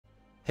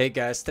Hey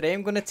guys, today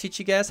I'm gonna teach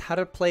you guys how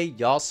to play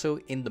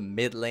Yasuo in the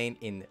mid lane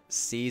in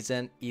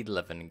Season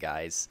 11,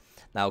 guys.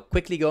 Now,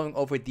 quickly going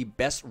over the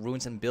best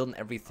runes and build and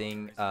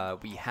everything,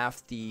 we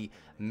have the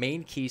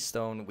main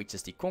keystone, which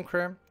is the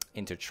Conqueror,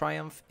 into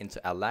Triumph, into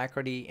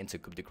Alacrity, into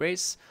Coup de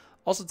Grace,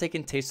 also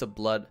taking Taste of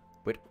Blood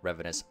with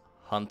Ravenous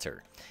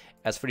Hunter.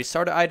 As for the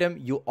starter item,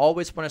 you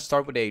always want to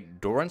start with a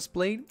Doran's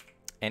Blade,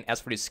 and as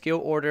for the skill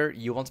order,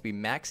 you want to be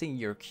maxing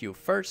your Q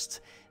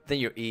first, then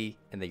your E,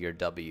 and then your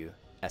W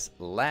as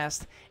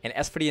last. And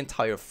as for the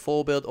entire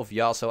full build of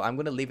Yasuo, I'm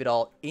going to leave it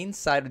all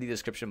inside of the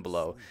description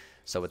below.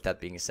 So with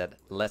that being said,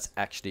 let's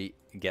actually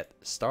get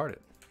started.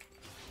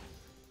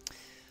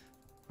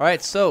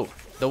 Alright, so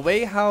the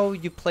way how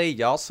you play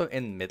Yasuo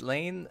in mid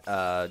lane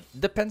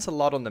depends a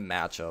lot on the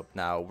matchup.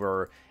 Now,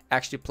 we're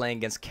actually playing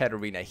against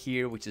Katarina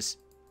here, which is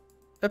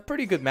a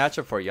pretty good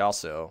matchup for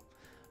Yasuo.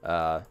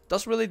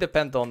 Does really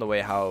depend on the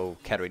way how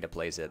Katarina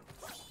plays it.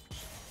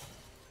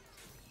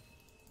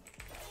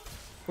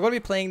 We're gonna be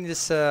playing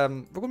this.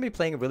 We're gonna be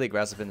playing really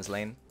aggressive in this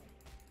lane.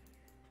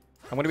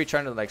 I'm gonna be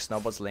trying to like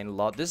snowball this lane a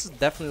lot. This is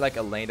definitely like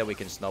a lane that we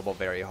can snowball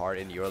very hard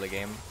in the early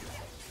game.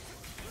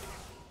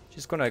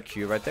 She's gonna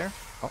Q right there.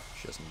 Oh,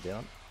 she doesn't do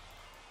it.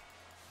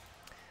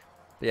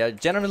 But yeah,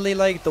 generally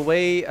like the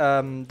way,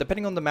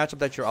 depending on the matchup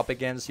that you're up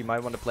against, you might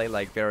want to play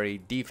like very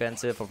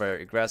defensive or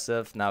very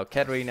aggressive. Now,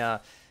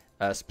 Katarina,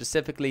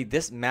 specifically,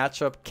 this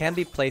matchup can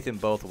be played in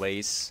both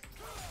ways.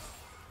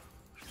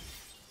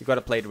 You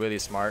gotta play it really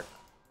smart.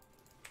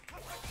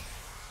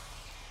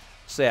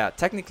 So yeah,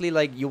 technically,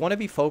 like, you want to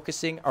be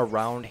focusing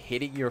around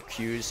hitting your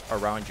Qs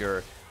around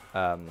your,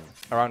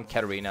 around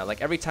Katarina.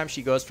 Like, every time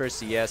she goes for a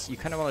CS, you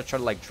kind of want to try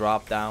to, like,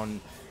 drop down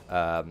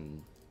a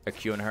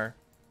Q on her.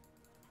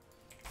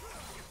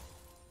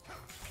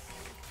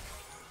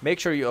 Make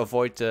sure you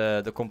avoid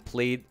the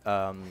complete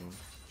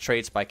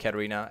trades by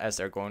Katarina, as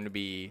they're going to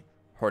be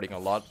hurting a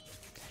lot.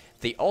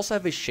 They also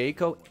have a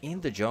Shaco in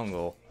the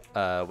jungle,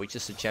 which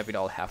is a champion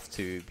I'll have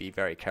to be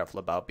very careful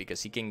about,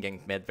 because he can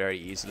gank mid very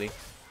easily.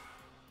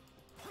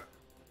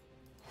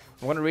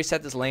 I'm gonna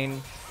reset this lane.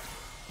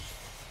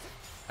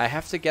 I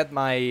have to get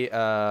my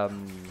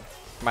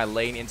my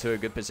lane into a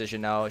good position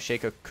now.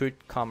 Shaco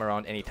could come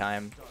around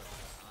anytime.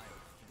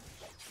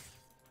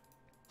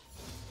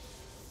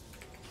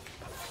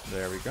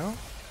 There we go.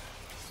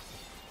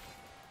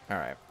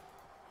 Alright.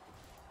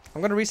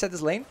 I'm gonna reset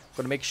this lane. I'm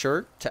gonna make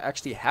sure to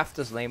actually have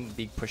this lane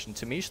be pushed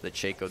into me so that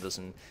Shaco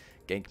doesn't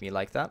gank me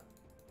like that.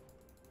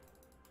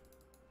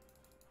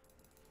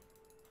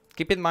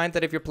 Keep in mind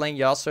that if you're playing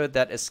Yasuo,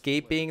 that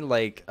escaping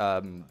like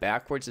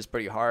backwards is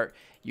pretty hard.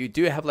 You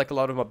do have like a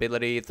lot of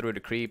mobility through the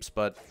creeps,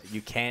 but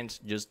you can't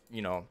just,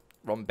 you know,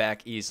 run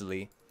back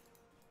easily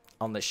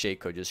unless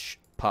Shaco just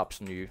pops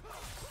on you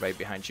right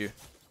behind you.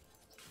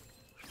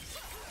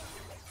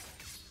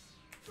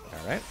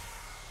 Alright.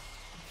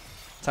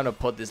 Time to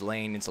put this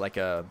lane into like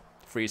a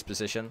freeze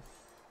position.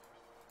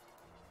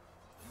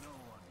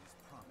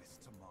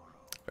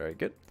 Very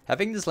good.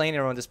 Having this lane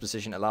around this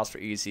position allows for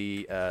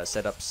easy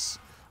setups.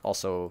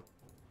 Also,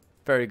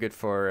 very good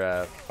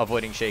for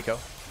avoiding Shaco.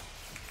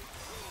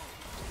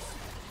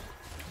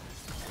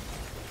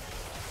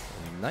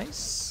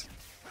 Nice.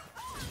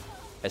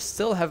 I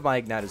still have my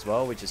Ignite as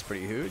well, which is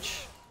pretty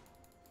huge.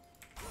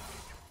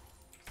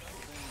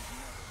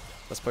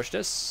 Let's push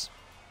this.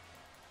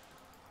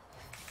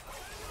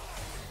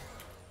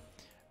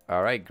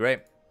 Alright, great.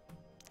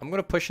 I'm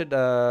gonna push it.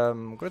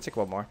 I'm gonna take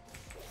one more.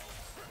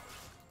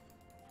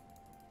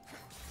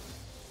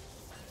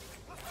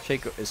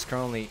 Shaco is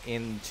currently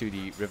into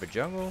the river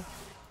jungle.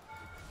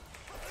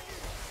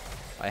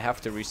 I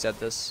have to reset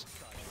this.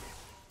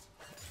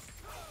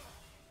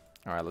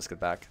 Alright, let's get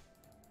back.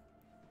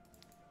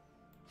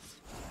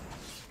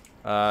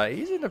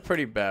 He's in a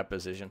pretty bad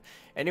position.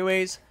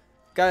 Anyways,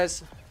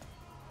 guys,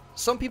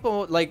 some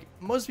people, like,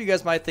 most of you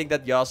guys might think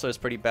that Yasuo is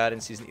pretty bad in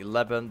Season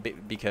 11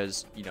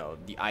 because, you know,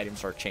 the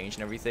items are changed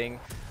and everything.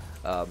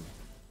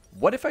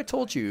 What if I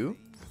told you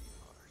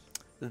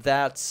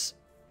that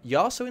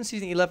Yasuo in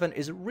Season 11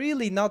 is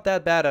really not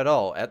that bad at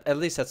all? At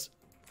least that's,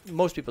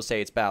 most people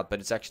say it's bad, but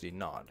it's actually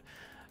not.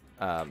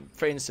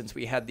 For instance,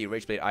 we had the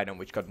Rage Blade item,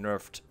 which got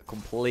nerfed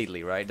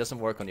completely, right? It doesn't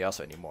work on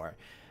Yasuo anymore.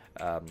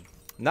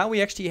 Now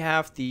we actually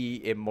have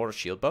the immortal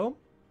shieldbow.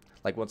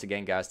 Like, once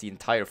again, guys, the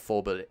entire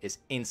full build is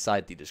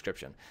inside the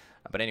description.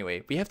 But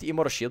anyway, we have the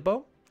immortal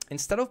shieldbow.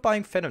 Instead of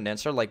buying Phantom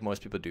Dancer like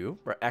most people do,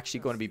 we're actually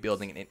going to be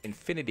building an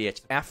Infinity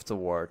Edge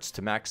afterwards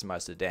to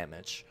maximize the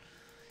damage.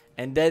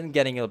 And then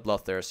getting a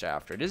Bloodthirster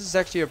after. This is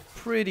actually a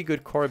pretty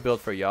good core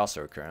build for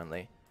Yasuo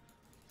currently.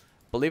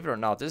 Believe it or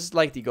not, this is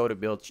like the go-to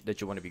build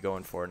that you want to be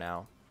going for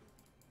now.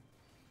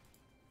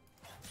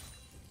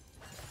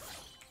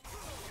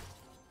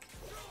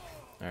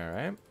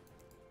 Alright.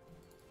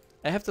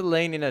 I have the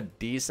lane in a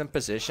decent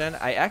position.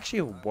 I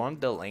actually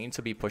want the lane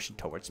to be pushing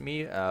towards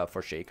me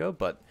for Shaco,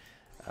 but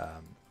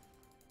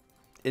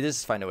it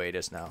is fine the way it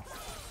is now.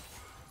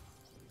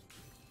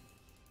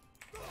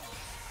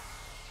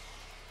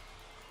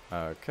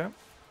 Okay.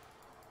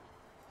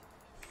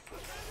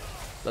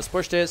 Let's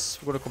push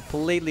this. We're going to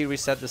completely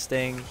reset this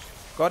thing.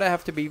 Gotta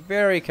have to be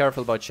very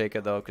careful about Shaker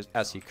though, because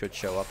as he could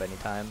show up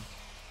anytime.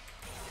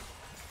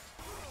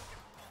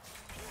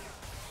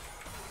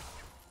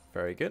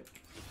 Very good.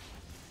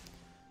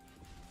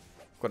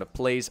 Gonna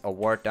place a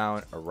ward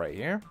down right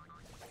here,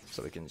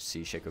 so we can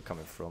see Shaker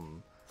coming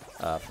from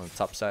the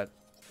top side.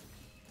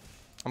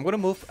 I'm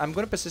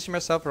gonna position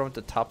myself around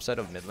the top side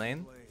of mid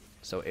lane,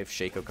 so if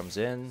Shaker comes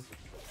in,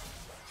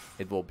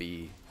 it will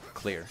be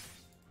clear.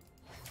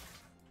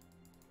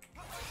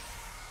 I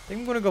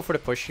think I'm gonna go for the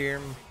push here.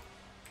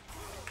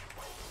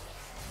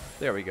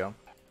 There we go.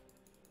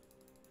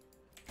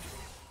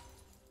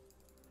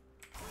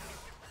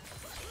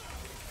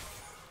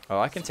 Oh,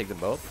 I can take them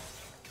both.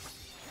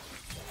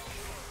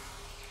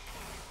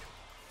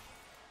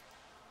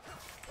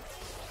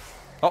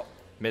 Oh,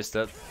 missed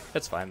it.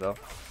 It's fine though.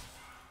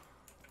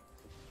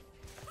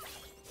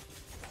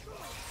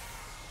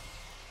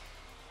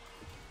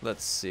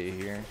 Let's see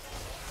here.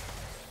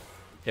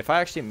 If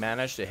I actually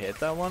manage to hit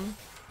that one.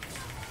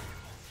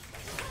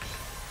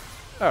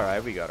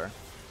 Alright, we got her.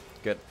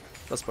 Good.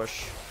 Let's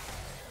push.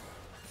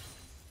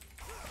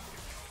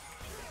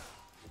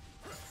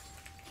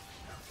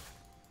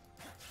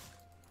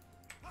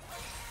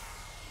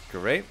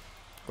 Great.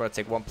 We're gonna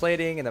take one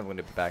plating and then we're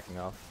gonna be backing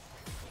off.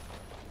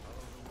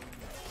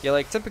 Yeah,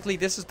 like typically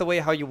this is the way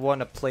how you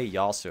wanna play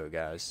Yasuo,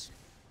 guys.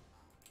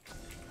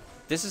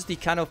 This is the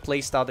kind of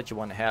playstyle that you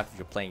wanna have if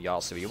you're playing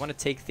Yasuo. You wanna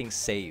take things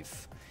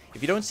safe.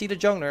 If you don't see the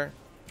jungler,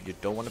 you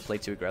don't wanna play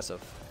too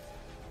aggressive.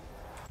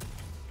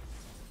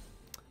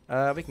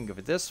 We can go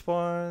for this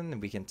one,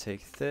 and we can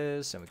take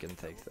this, and we can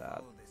take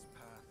that.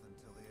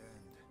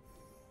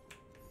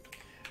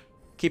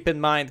 Keep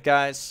in mind,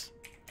 guys,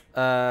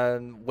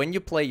 when you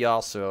play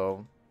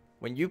Yasuo,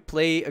 when you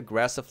play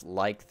aggressive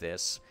like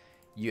this,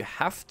 you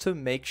have to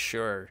make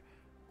sure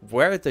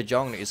where the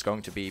jungler is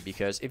going to be,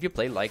 because if you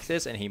play like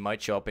this and he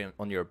might show up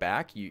on your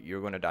back,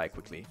 you're going to die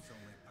quickly.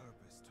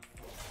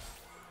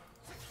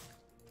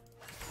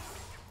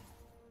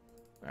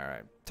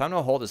 Alright, time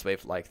to hold this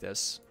wave like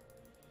this.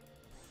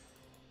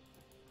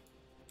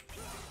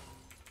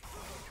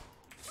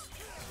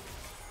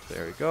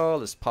 There we go,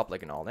 let's pop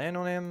like an all-in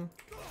on him.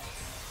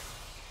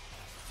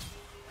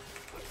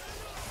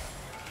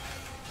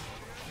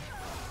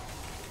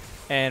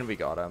 And we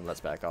got him,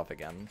 let's back off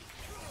again.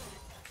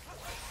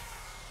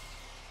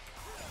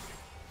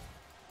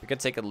 We can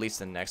take at least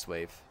the next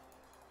wave.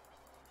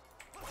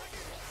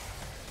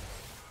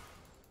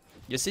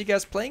 You see,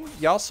 guys, playing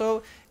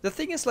Yasuo, the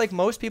thing is, like,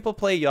 most people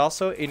play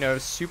Yasuo in a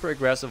super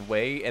aggressive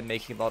way and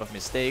making a lot of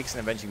mistakes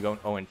and eventually going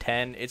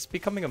 0-10. It's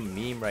becoming a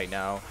meme right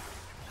now.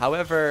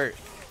 However,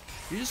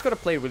 you just gotta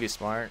play really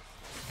smart.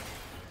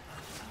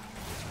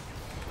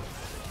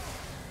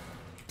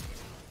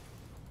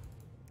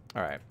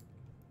 Alright.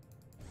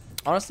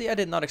 Honestly, I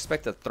did not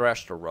expect the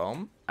Thresh to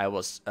roam. I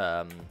was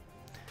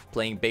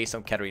playing based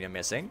on Katarina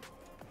missing.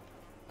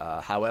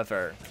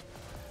 However,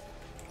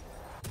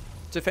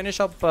 to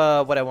finish up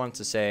what I wanted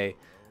to say,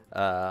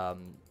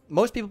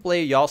 most people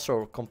play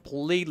Yasuo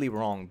completely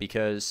wrong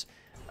because,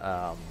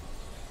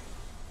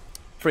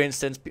 for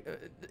instance,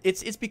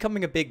 it's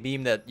becoming a big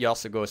meme that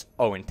Yasuo goes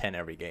 0-10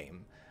 every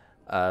game.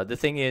 The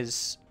thing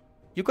is,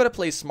 you gotta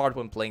play smart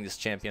when playing this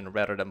champion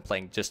rather than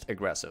playing just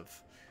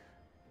aggressive.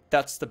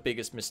 That's the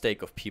biggest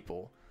mistake of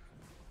people.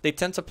 They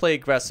tend to play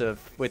aggressive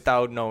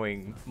without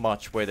knowing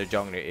much where their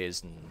jungler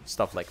is and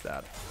stuff like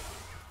that.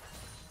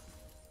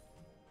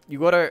 You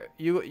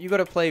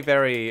gotta play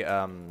very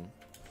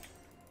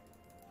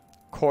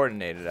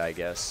coordinated, I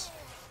guess.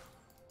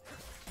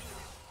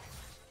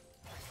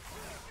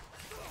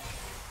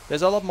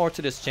 There's a lot more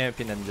to this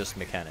champion than just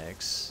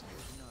mechanics.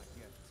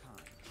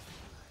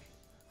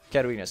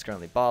 Katarina is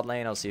currently bot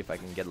lane. I'll see if I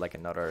can get like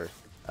another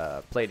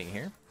plating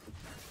here.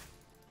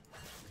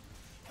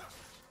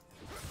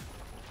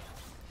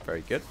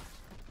 Very good.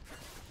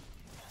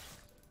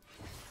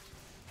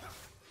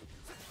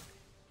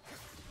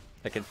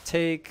 I can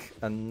take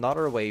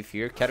another wave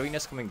here.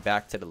 Katarina's coming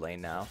back to the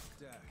lane now.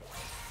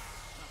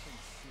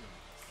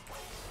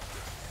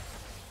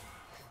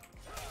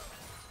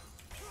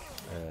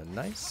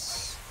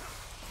 Nice.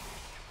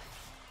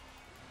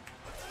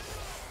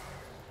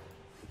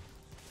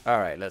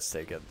 Alright, let's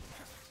take it.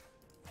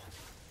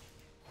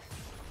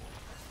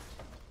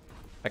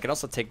 I can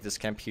also take this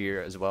camp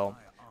here as well.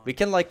 We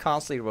can like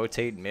constantly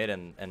rotate mid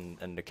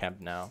and the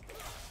camp now.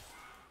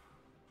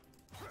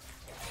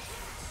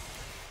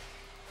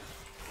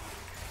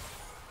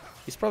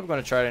 He's probably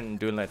going to try and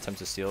do an attempt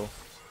to steal.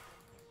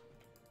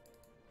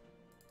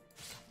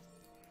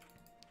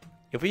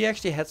 If we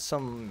actually had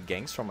some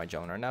ganks from my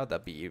jungler now,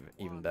 that'd be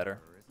even better.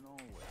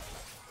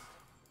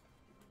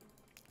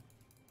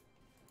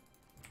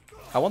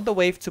 I want the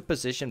wave to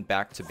position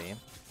back to me.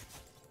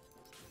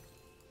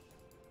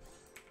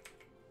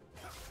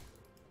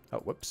 Oh,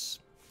 whoops.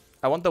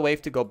 I want the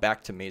wave to go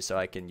back to me so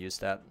I can use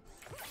that.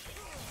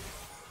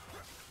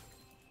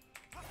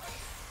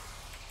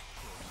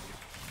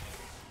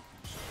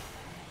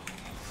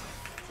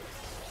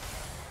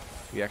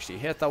 We actually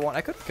hit that one.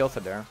 I could kill for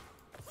there.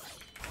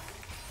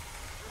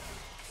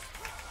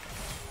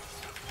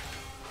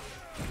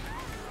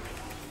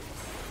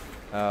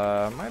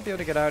 Might be able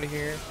to get out of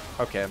here.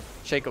 Okay,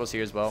 Shaco's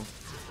here as well.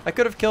 I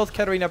could have killed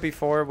Katarina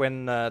before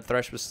when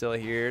Thresh was still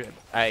here.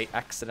 I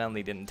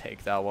accidentally didn't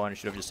take that one.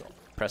 Should have just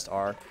pressed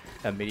R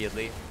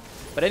immediately.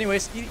 But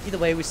anyways, either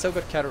way, we still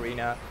got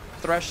Katarina.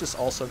 Thresh is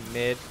also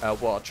mid.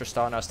 Well,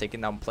 Tristana's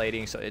taking down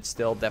plating, so it's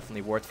still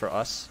definitely worth for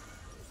us.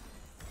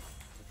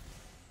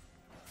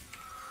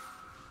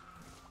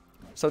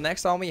 So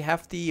next on, we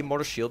have the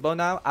Immortal Shieldbow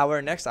now.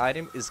 Our next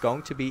item is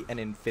going to be an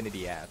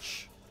Infinity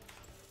Edge.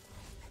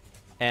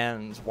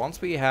 And once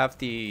we have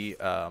the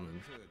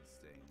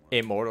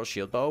Immortal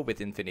Shieldbow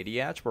with Infinity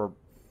Edge, we're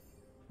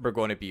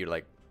going to be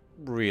like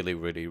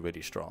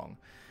really strong.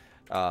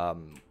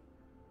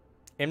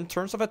 In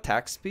terms of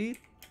attack speed,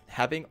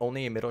 having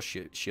only a middle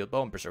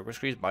shieldbow and berserker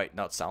greaves might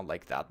not sound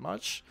like that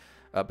much,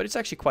 but it's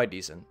actually quite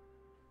decent.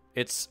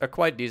 It's a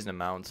quite decent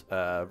amount.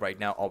 Right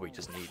now, all we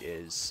just need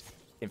is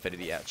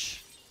Infinity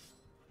Edge,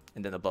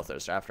 and then the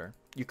Bloodthirster after.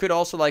 You could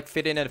also like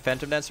fit in a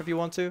Phantom Dancer if you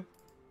want to.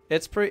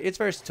 It's very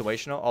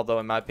situational. Although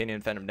in my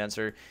opinion, Phantom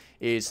Dancer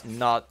is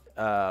not.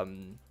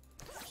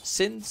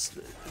 Since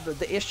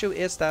the issue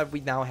is that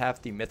we now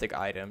have the mythic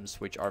items,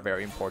 which are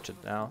very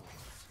important now,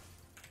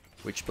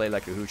 which play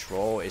like a huge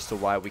role, as to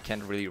why we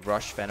can't really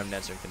rush Phantom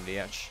Dancer Infinity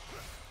Edge.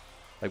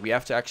 Like we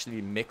have to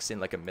actually mix in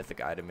like a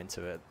mythic item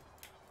into it.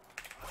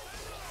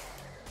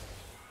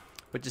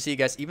 But you see,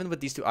 guys, even with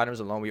these two items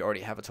alone, we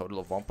already have a total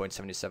of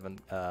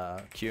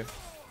 1.77 Q.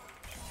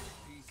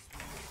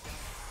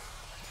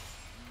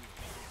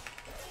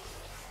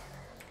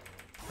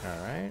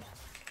 Alright.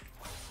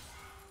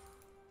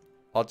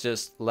 I'll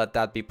just let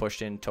that be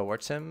pushed in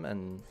towards him,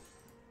 and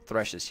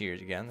Thresh is here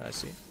again, I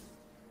see.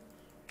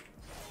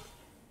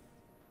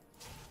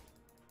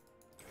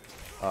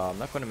 I'm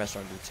not going to mess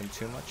around with him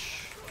too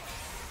much.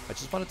 I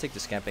just want to take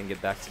this camp and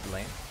get back to the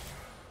lane.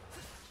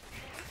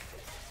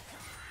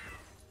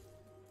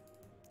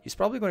 He's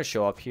probably going to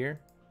show up here.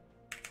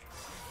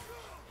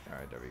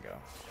 Alright, there we go.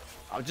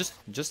 I'll just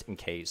in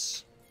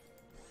case.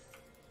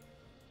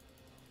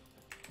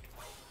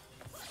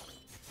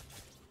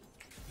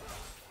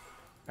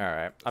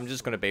 Alright, I'm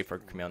just going to bait for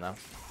Camille now.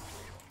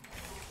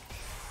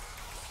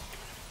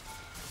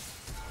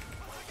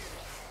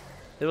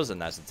 It was a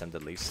nice attempt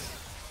at least.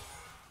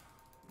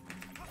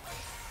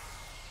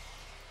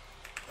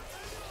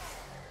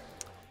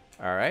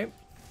 Alright.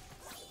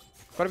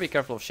 Gotta be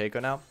careful of Shaco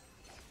now.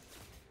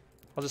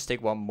 I'll just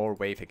take one more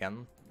wave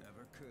again.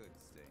 Never could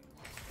stay.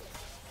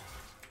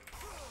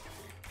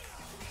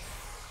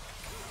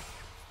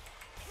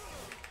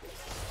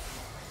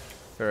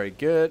 Very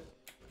good.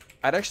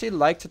 I'd actually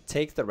like to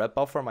take the red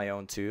buff for my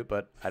own too,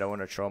 but I don't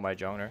want to throw my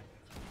Joner.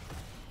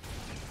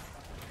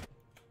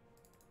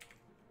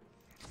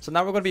 So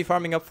now we're going to be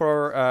farming up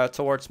for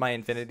towards my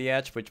Infinity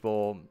Edge, which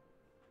will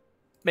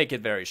make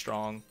it very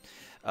strong.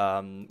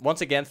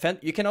 Once again,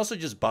 you can also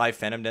just buy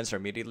Phantom Dancer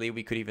immediately.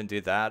 We could even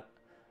do that.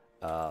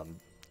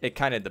 It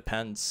kind of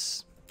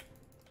depends.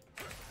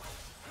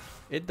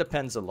 It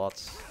depends a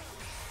lot.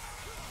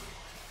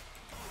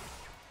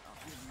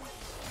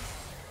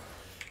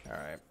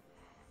 Alright.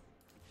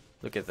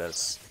 Look at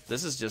this.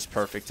 This is just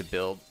perfect to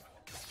build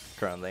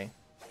currently.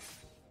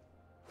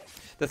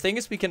 The thing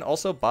is, we can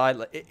also buy,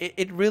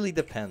 it really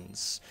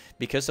depends.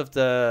 Because of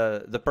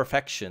the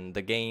perfection,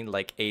 the gain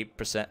like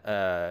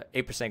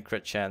 8%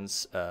 crit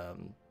chance,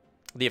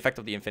 the effect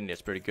of the Infinity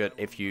is pretty good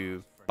if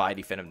you buy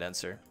the Phantom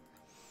Dancer.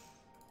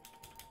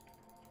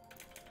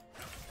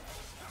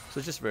 So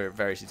it's just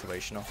very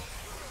situational.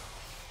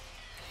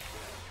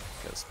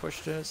 Okay, let's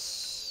push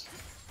this.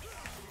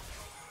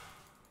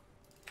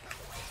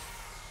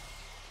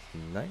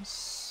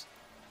 Nice.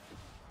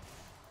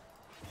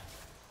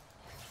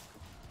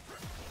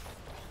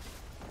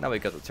 Now we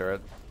got the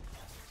turret.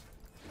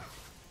 I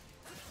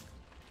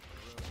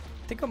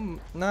think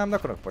I'm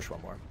not gonna push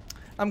one more.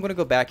 I'm gonna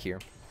go back here.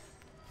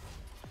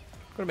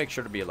 I'm gonna make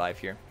sure to be alive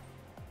here.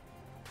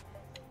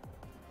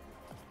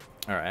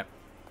 Alright.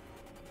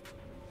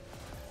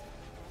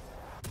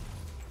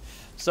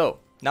 So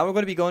now we're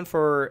going to be going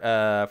for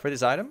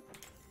this item.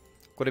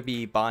 Going to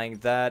be buying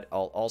that.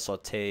 I'll also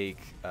take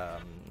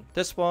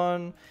this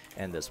one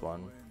and this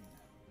one.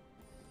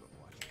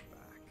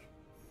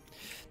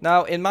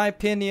 Now, in my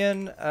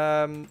opinion,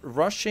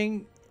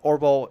 rushing, or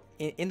well,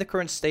 in the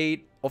current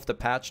state of the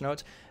patch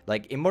notes,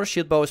 like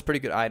Immortal Shieldbow is a pretty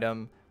good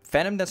item.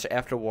 Phantom Dancer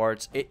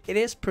afterwards, it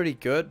is pretty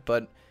good,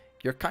 but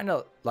you're kind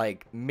of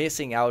like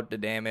missing out the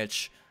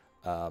damage.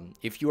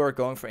 If you are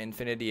going for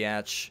Infinity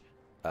Edge,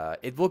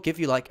 it will give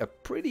you like a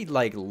pretty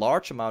like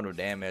large amount of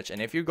damage,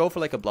 and if you go for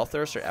like a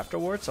Bloodthirster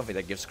afterwards, something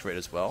that gives crit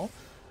as well,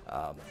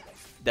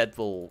 that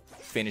will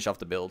finish off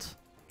the build.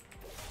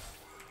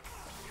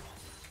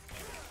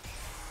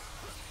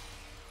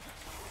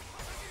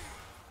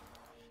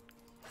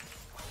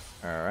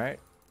 Alright,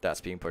 that's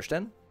being pushed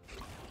in.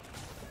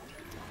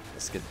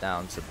 Let's get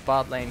down to the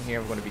bot lane here.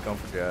 We're going to be going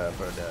for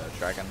the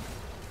dragon.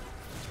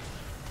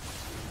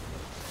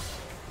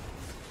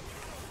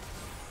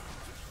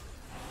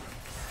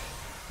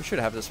 We should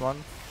have this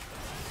one.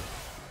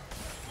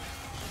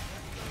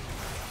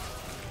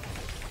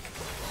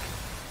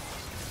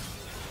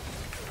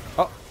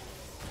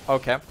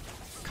 Okay.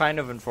 Kind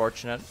of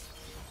unfortunate.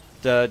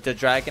 The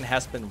dragon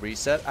has been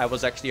reset. I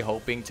was actually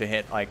hoping to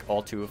hit like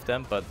all 2 of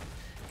them, but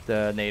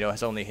the NATO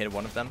has only hit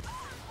 1 of them.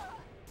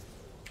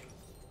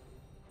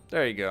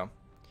 There you go.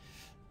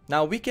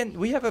 Now we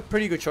have a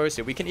pretty good choice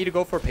here. We can either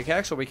go for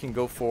pickaxe or we can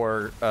go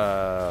for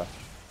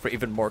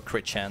even more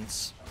crit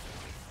chance.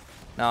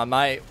 Now in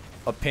my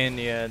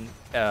opinion,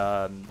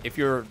 if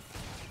you're,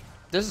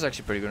 this is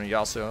actually pretty good on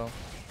Yasuo.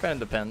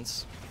 Kind of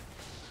depends.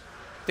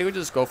 I think we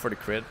just go for the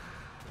crit.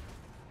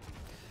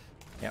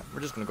 Yeah,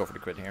 we're just gonna go for the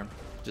crit here,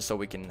 just so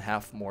we can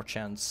have more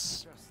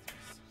chance.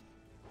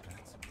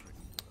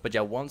 But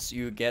yeah, once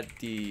you get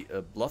the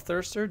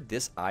Bloodthirster,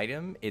 this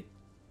item, it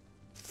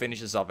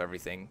finishes off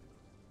everything.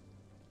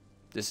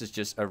 This is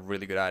just a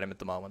really good item at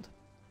the moment.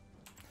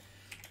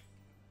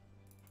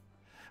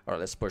 Alright,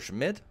 let's push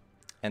mid,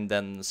 and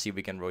then see if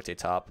we can rotate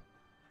top.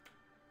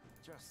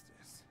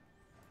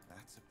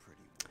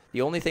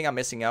 The only thing I'm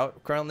missing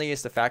out currently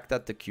is the fact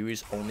that the Q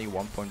is only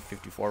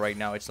 1.54 right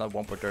now. It's not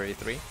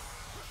 1.33.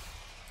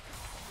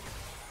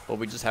 But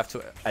we just have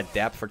to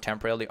adapt for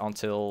temporarily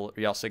until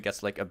Yasuo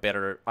gets like a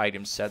better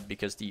item set,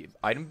 because the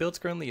item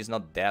build currently is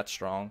not that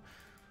strong.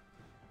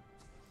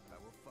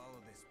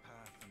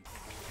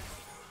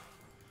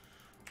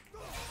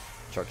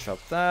 Charge up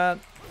that.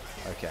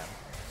 Okay.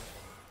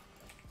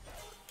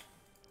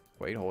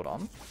 Wait, hold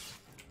on.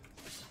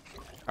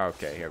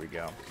 Okay, here we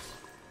go.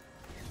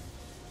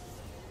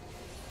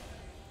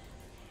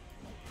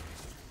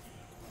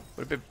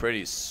 Would have been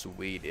pretty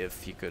sweet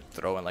if he could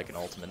throw in like an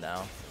ultimate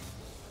now.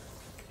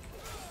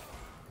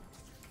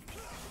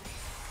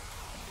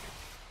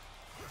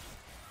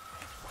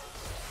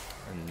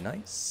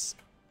 Nice.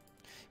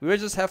 We will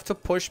just have to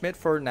push mid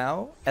for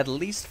now, at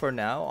least for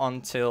now,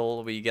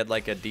 until we get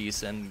like a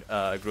decent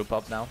group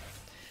up now.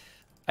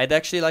 I'd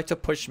actually like to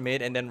push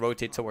mid and then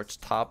rotate towards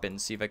top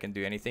and see if I can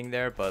do anything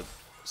there, but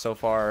so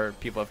far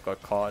people have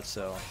got caught,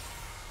 so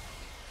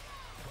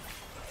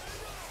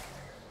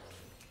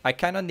I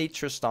kind of need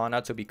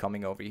Tristana to be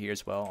coming over here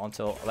as well,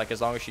 until, like,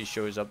 as long as she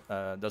shows up,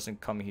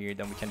 doesn't come here,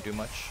 then we can't do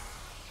much.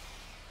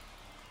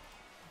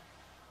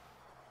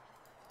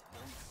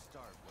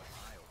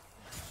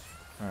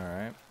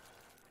 Alright.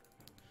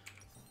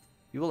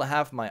 You will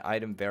have my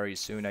item very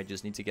soon. I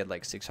just need to get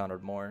like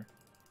 600 more.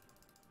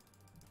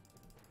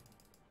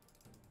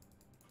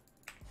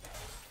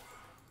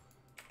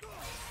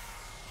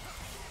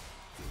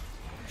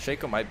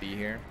 Shaco might be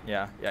here.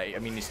 Yeah, I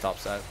mean he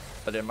stops that.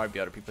 But there might be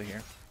other people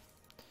here.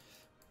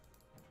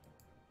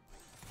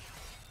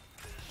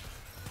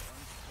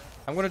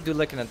 I'm gonna do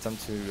like an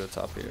attempt to go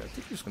top here. I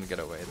think he's gonna get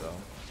away though.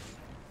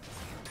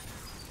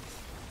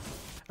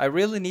 I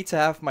really need to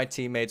have my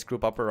teammates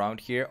group up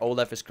around here.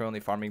 Olaf is currently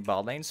farming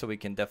bot lane, so we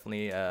can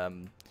definitely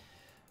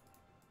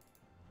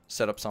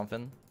set up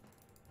something.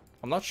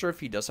 I'm not sure if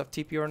he does have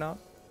TP or not.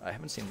 I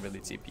haven't seen really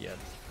TP yet.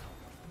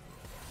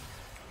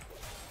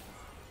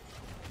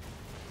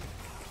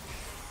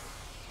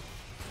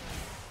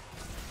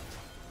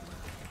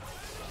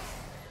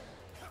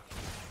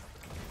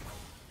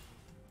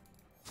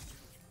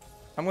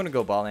 I'm gonna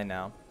go bot lane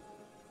now.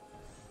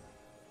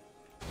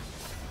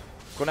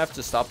 Gonna have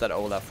to stop that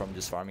Olaf from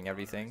just farming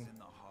everything.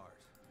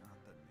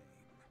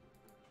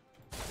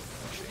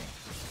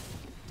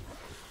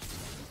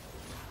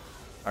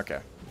 Okay,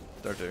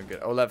 they're doing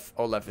good.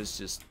 Olaf is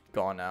just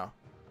gone now.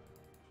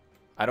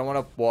 I don't want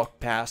to walk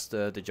past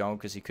the jungle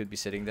because he could be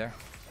sitting there.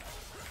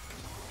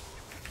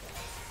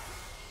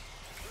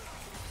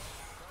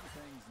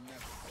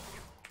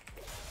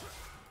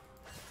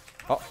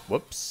 Oh,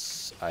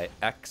 whoops. I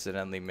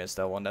accidentally missed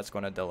that one. That's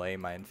going to delay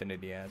my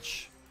Infinity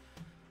Edge.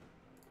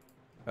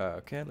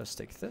 Okay, let's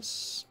take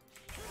this.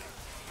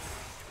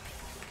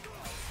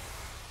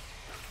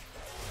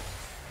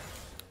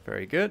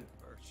 Very good.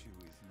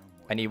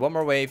 I need one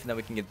more wave and then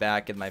we can get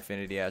back, get my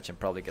Infinity Edge, and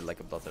probably get like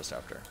a Bloodthirst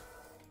after.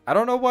 I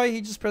don't know why he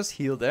just pressed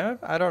heal there.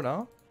 I don't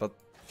know, but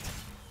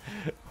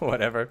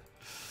whatever.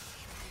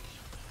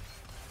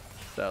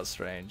 That was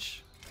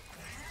strange.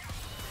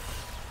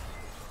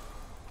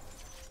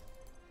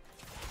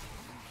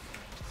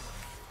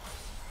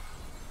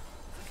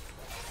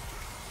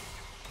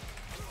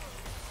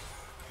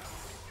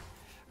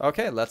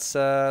 Okay, let's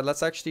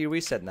actually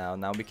reset now.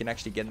 Now we can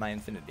actually get my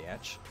Infinity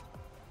Edge.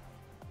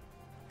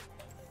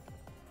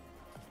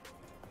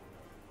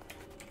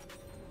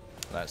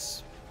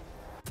 Nice.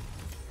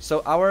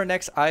 So our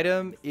next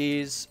item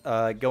is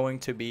going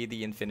to be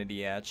the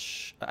Infinity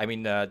Edge. I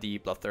mean the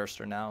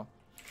Bloodthirster now.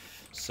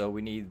 So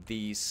we need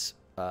these.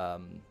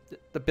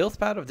 The build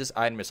path of this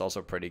item is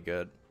also pretty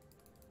good.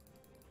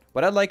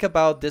 What I like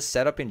about this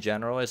setup in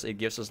general is it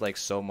gives us like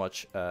so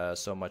much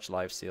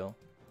lifesteal,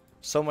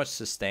 so much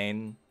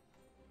sustain.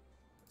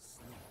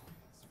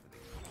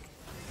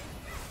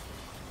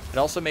 It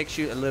also makes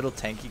you a little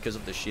tanky because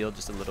of the shield,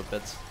 just a little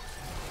bit.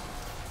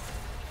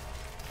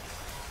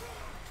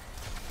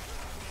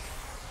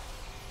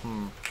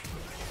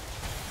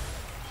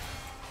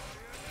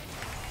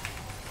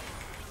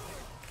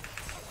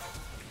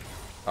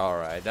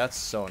 Alright, that's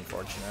so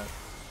unfortunate.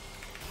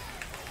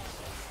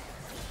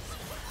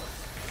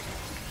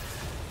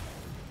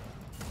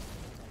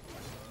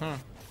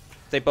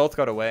 They both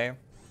got away.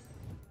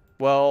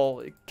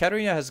 Well,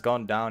 Katarina has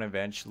gone down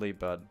eventually,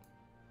 but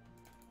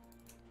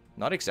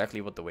not exactly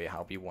what the way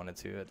how we wanted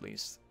to, at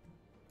least.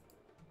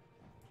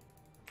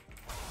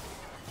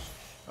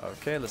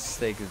 Okay, let's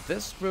take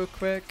this real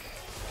quick.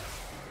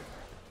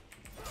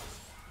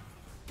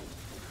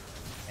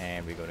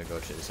 And we're gonna go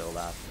to this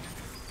Olaf.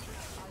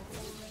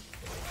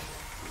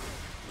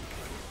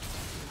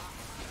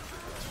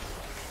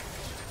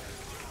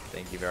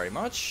 Thank you very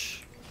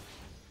much.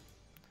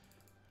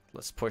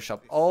 Let's push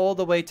up all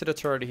the way to the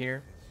turret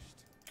here.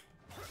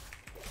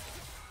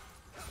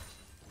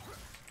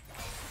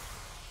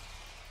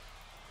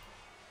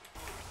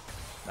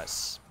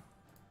 Nice.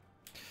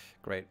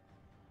 Great.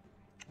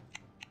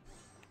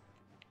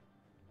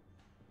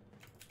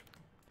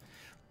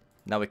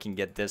 Now we can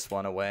get this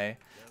one away.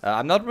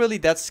 I'm not really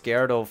that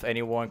scared of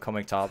anyone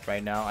coming top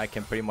right now. I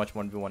can pretty much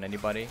 1v1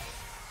 anybody.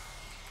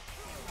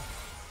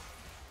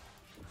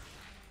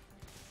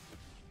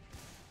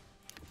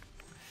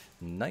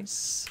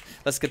 Nice.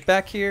 Let's get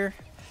back here.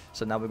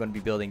 So now we're going to be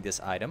building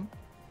this item.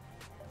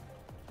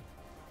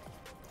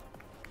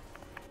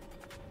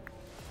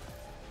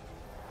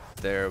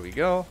 There we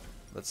go.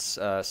 Let's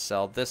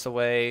sell this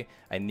away.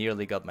 I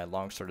nearly got my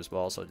longsword as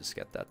well, so I'll just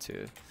get that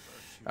too.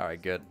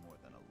 Alright, good.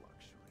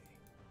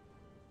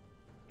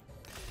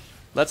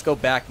 Let's go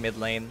back mid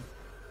lane.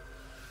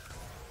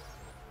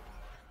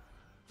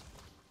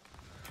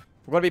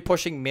 We're going to be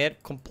pushing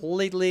mid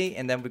completely,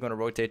 and then we're going to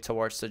rotate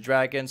towards the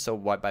dragon. So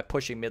by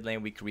pushing mid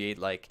lane, we create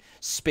like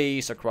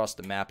space across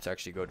the map to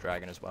actually go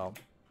dragon as well.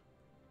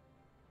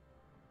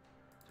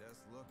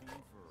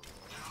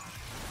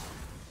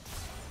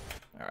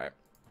 Alright,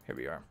 here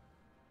we are.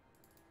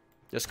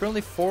 There's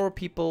currently 4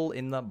 people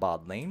in the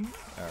bot lane.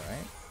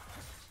 Alright.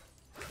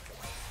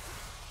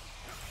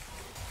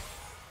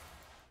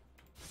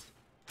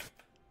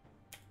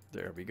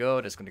 There we go.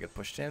 That's going to get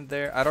pushed in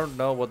there. I don't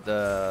know what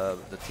the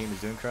team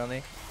is doing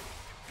currently.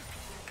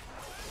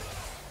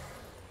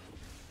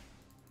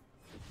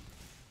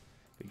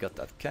 We got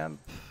that camp.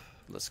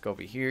 Let's go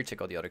over here.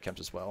 Check out the other camps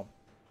as well.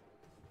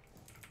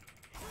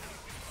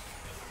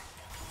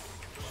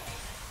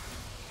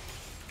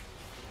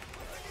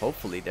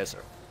 Hopefully there's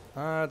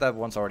a... that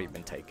one's already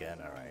been taken.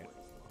 Alright.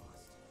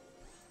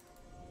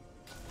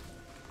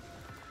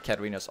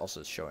 Katarina's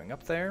also showing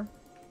up there.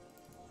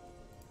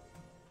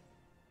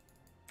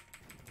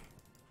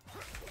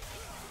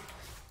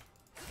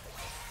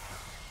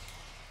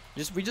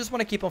 We just want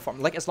to keep on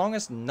farming. Like, as long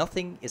as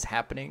nothing is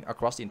happening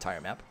across the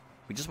entire map,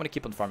 we just want to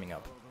keep on farming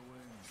up.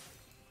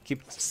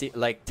 Keep,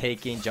 like,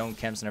 taking junk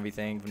camps and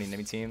everything from the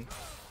enemy team.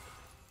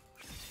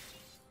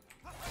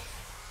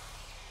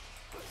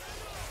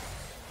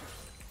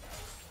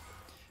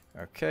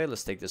 Okay,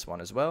 let's take this one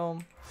as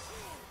well.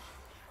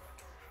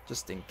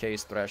 Just in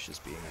case Thresh is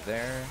being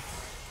there.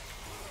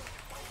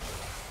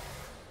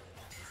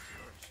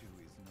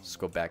 Let's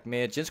go back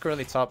mid. Jin's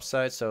currently top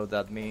side, so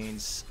that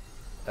means...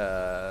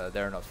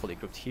 they're not fully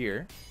grouped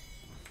here.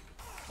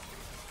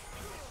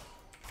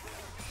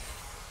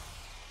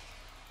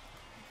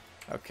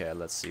 Okay,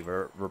 let's see.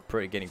 We're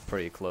getting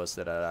pretty close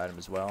to that item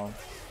as well.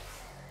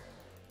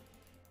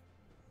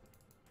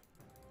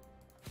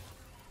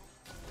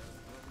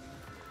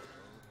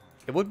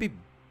 It would be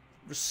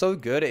so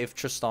good if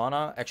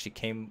Tristana actually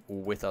came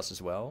with us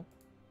as well.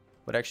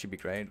 Would actually be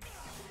great.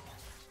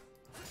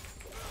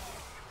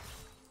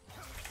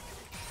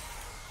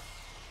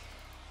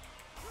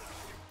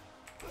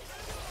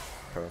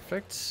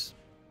 Perfect.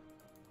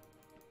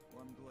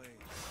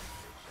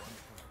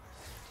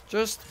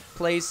 Just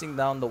placing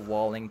down the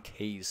wall in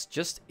case.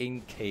 Just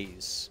in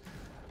case.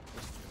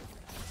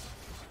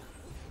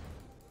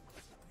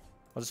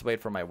 I'll just wait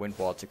for my wind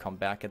wall to come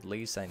back at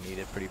least. I need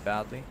it pretty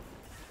badly.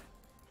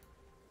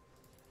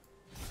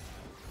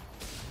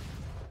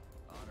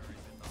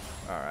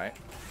 Alright.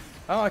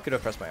 Oh, I could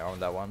have pressed my arm on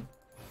that one.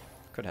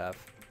 Could have.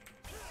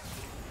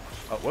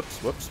 Oh,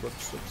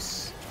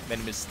 whoops. Made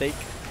a mistake.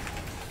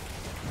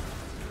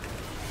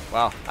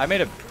 Wow, I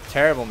made a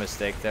terrible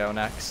mistake there on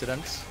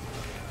accident.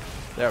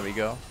 There we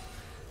go.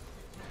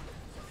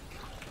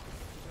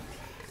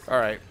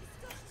 Alright.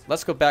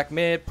 Let's go back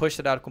mid, push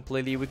it out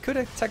completely. We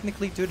could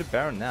technically do the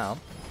Baron now.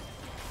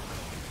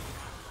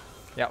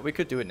 Yeah, we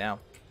could do it now.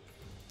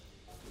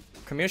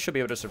 Camille should be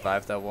able to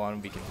survive that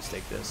one. We can just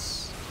take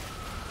this.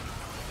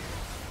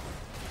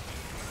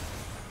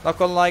 Not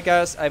gonna lie,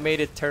 guys, I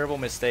made a terrible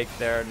mistake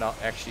there, not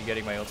actually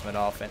getting my ultimate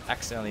off and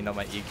accidentally not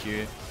my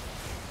EQ.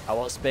 I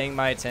was paying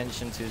my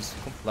attention to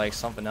like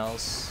something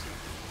else.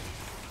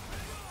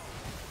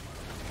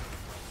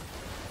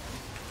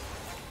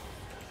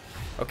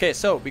 Okay,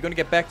 so we're gonna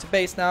get back to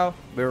base now.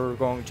 We're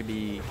going to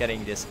be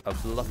getting this a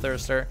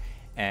Bloodthirster,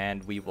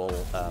 and we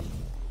will.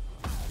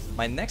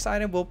 My next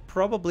item will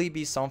probably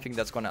be something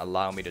that's gonna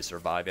allow me to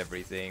survive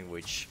everything,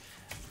 which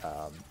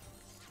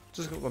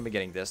just gonna be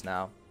getting this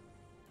now.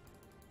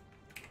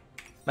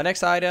 My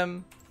next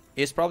item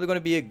is probably going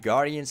to be a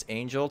Guardian's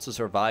Angel to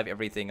survive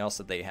everything else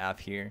that they have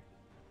here.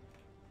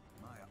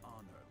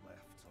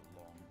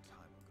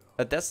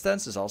 A Death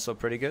Stance is also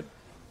pretty good.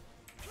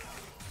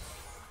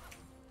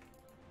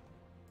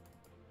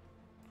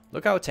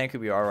 Look how tanky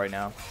we are right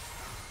now.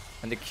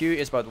 And the Q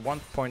is about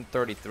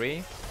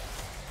 1.33.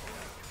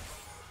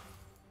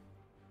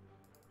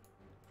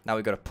 Now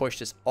we gotta push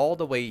this all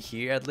the way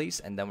here at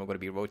least, and then we're gonna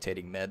be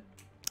rotating mid.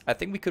 I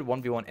think we could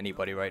 1v1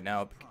 anybody right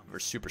now. We're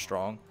super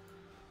strong.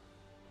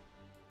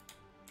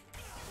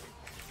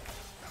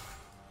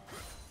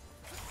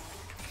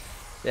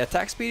 The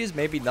attack speed is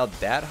maybe not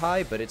that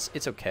high, but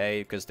it's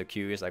okay because the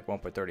Q is like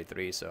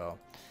 1.33, so.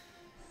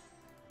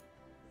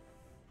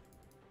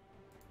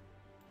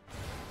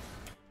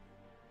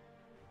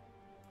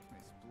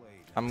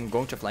 I'm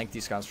going to flank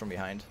these guys from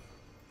behind.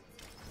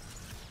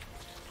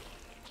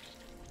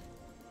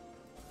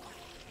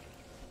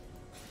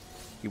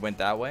 He went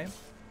that way.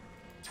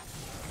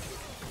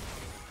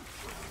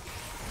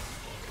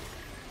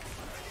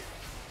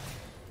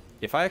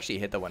 If I actually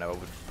hit that one, I would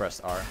have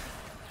pressed R.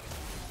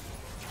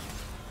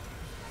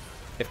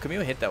 If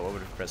Camille hit that, I would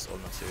have pressed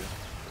Ultima too.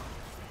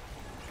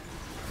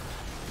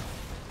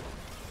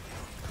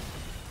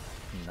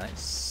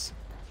 Nice.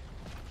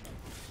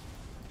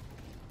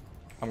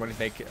 I'm gonna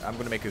make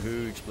a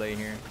huge play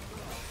here.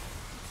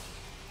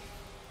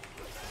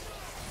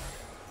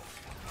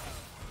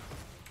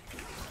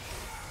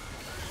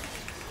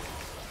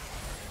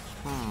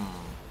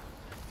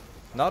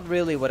 Not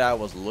really what I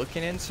was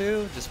looking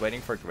into. Just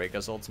waiting for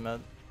Grega's ultimate.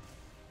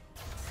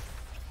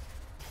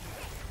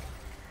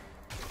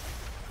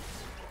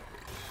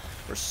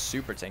 We're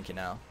super tanky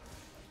now.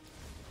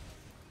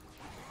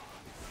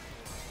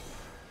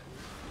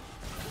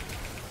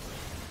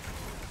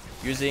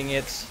 Using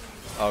it.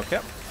 Okay.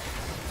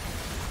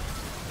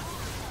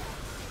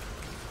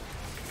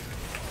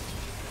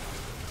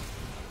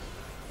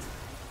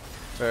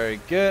 Very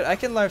good. I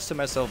can lifesteal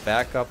myself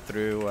back up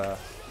through.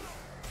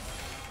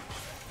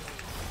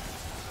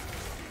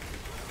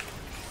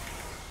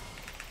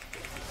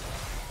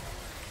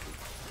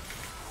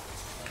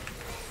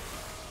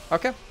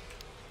 Okay.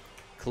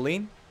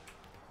 Clean.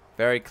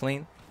 Very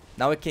clean.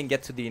 Now we can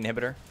get to the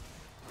inhibitor.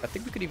 I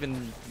think we could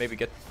even maybe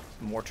get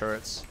more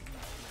turrets.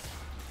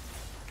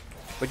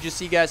 But you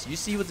see, guys, you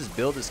see what this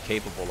build is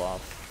capable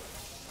of.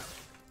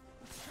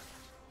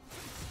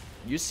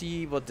 You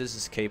see what this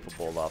is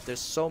capable of. There's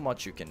so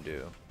much you can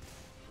do.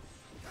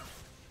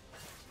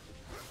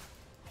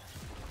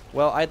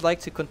 Well, I'd like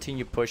to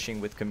continue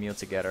pushing with Camille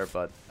together,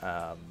 but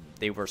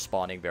they were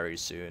spawning very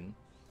soon.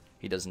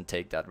 He doesn't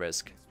take that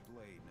risk.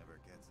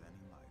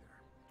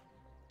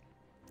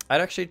 I'd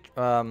actually,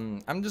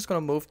 I'm just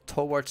gonna move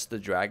towards the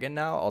dragon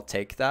now. I'll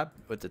take that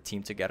with the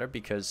team together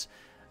because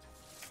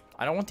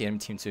I don't want the enemy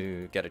team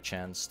to get a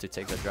chance to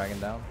take that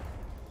dragon down.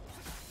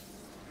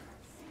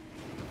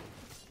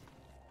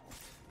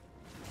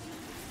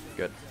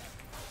 Good.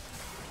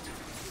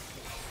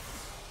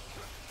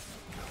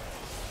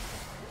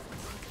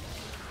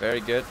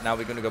 Very good. Now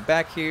we're gonna go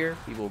back here.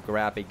 We will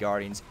grab a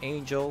Guardian's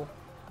Angel.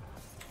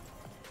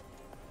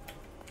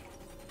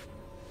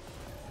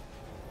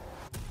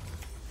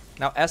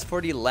 Now, as for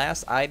the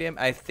last item,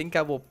 I think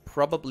I will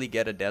probably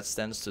get a Death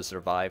Stance to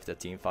survive the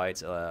team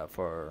fights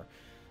for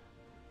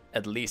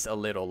at least a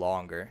little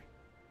longer.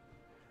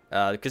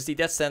 Because the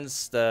Death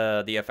Stance,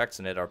 the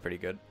effects on it are pretty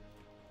good.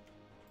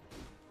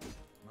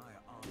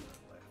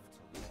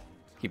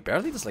 He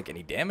barely does like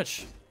any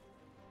damage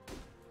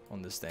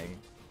on this thing.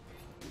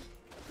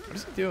 What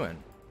is he doing?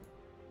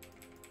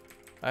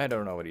 I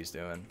don't know what he's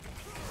doing.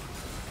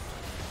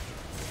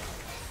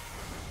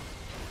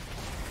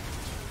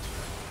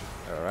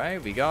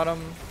 Alright, we got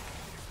him.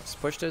 Let's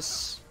push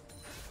this.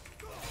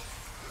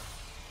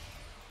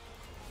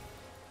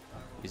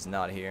 He's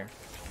not here.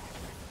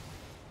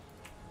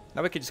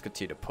 Now we can just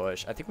continue to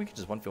push. I think we can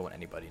just 1v1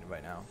 anybody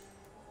right now.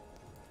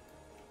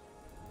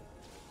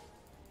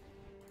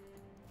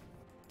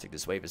 Take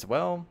this wave as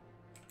well.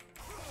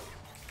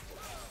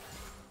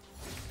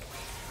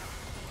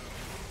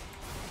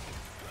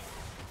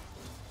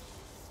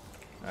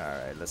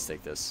 Alright, let's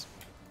take this.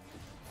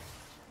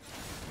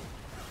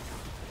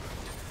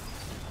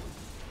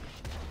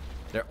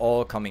 They're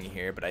all coming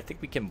here, but I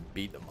think we can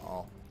beat them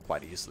all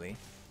quite easily.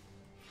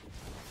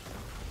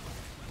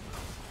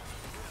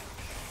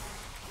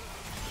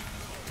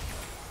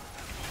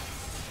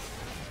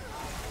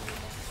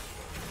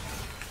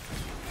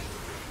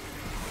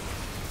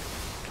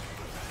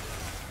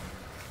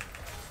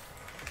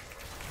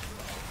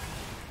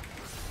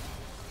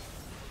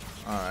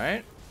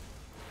 Alright.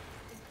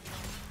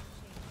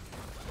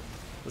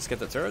 Let's get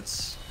the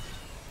turrets.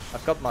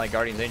 I've got my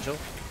Guardian's Angel.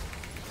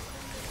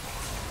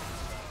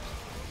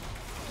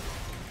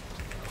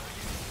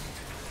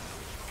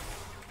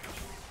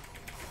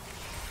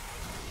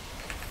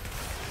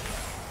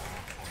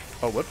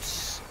 Oh,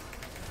 whoops.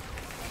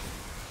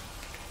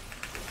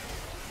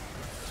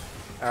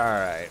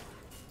 Alright.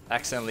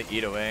 Accidentally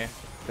eat away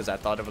because I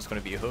thought it was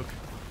going to be a hook.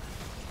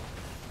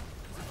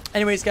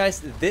 Anyways,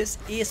 guys, this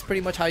is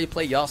pretty much how you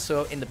play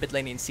Yasuo in the mid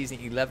lane in Season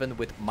 11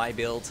 with my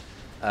build.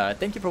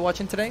 Thank you for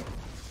watching today.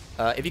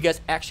 If you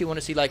guys actually want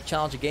to see like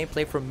challenge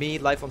gameplay from me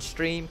live on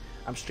stream,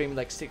 I'm streaming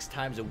like 6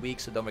 times a week,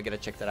 so don't forget to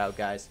check that out,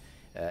 guys.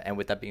 And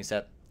with that being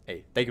said,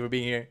 hey, thank you for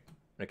being here.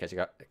 I'm going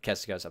to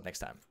catch you guys up next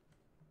time.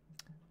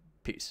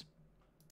 Peace.